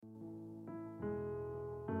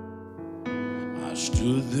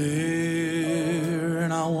Stood there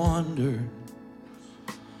and I wondered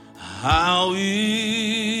how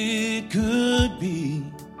it could be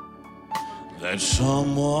that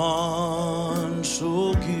someone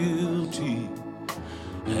so guilty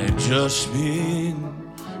had just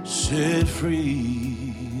been set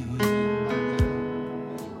free.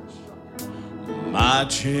 My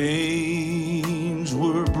chains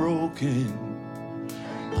were broken,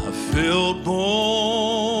 I felt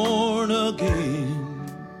born again.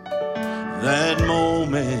 That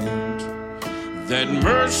moment that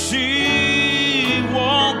mercy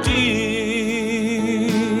walked in,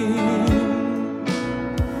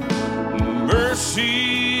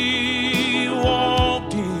 mercy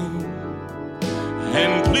walked in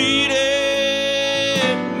and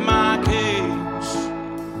pleaded my case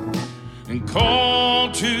and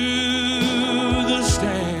called to the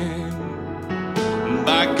stand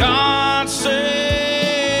by God's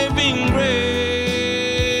saving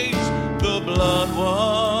grace. The blood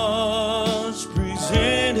was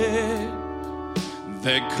presented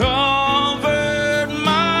that covered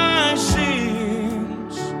my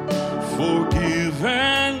sins,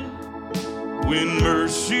 forgiven when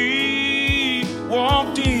mercy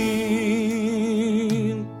walked in.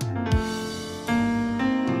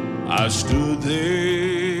 I stood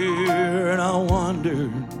there and I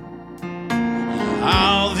wondered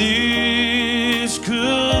how this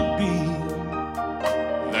could be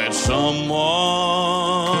that someone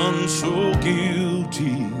so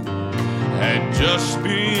guilty had just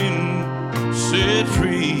been set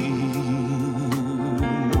free.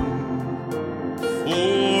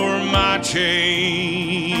 For my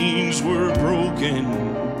chains were broken,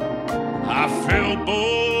 I felt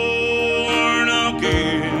born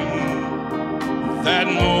again. That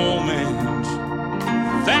moment,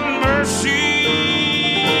 that mercy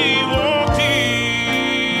walked in,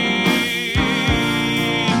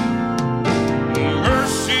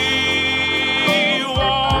 mercy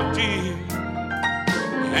walked in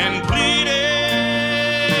and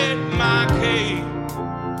pleaded my case,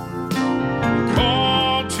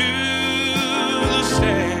 called to the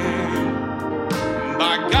stand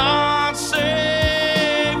by God's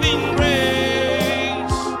saving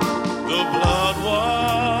grace. The blood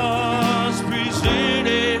was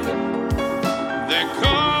presented that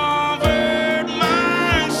covered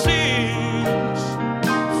my sins,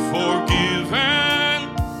 forgiven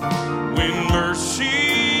when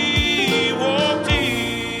mercy walked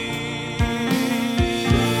in.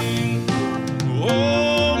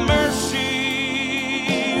 Oh,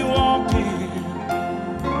 mercy walked in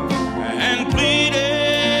and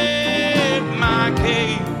pleaded my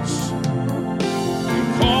case and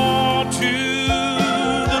called to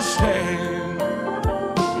the stand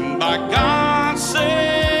by God's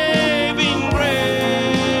saving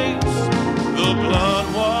grace. The blood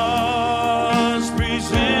was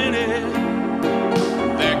presented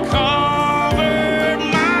that covered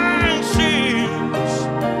my sins,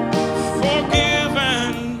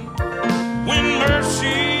 forgiven when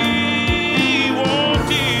mercy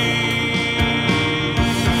walked in.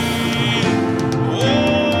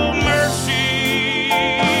 Oh, mercy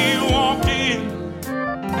walked in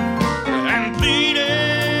and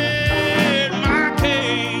pleaded my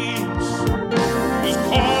case, was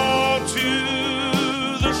called to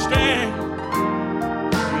the stand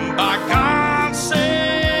by God's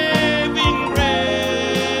saving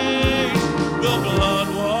grace. The blood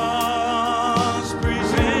was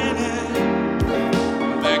presented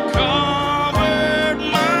that covered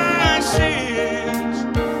my sins,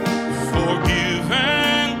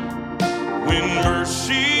 forgiven when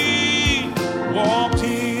mercy walked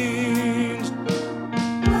in,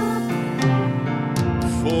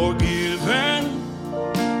 forgiven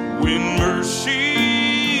when mercy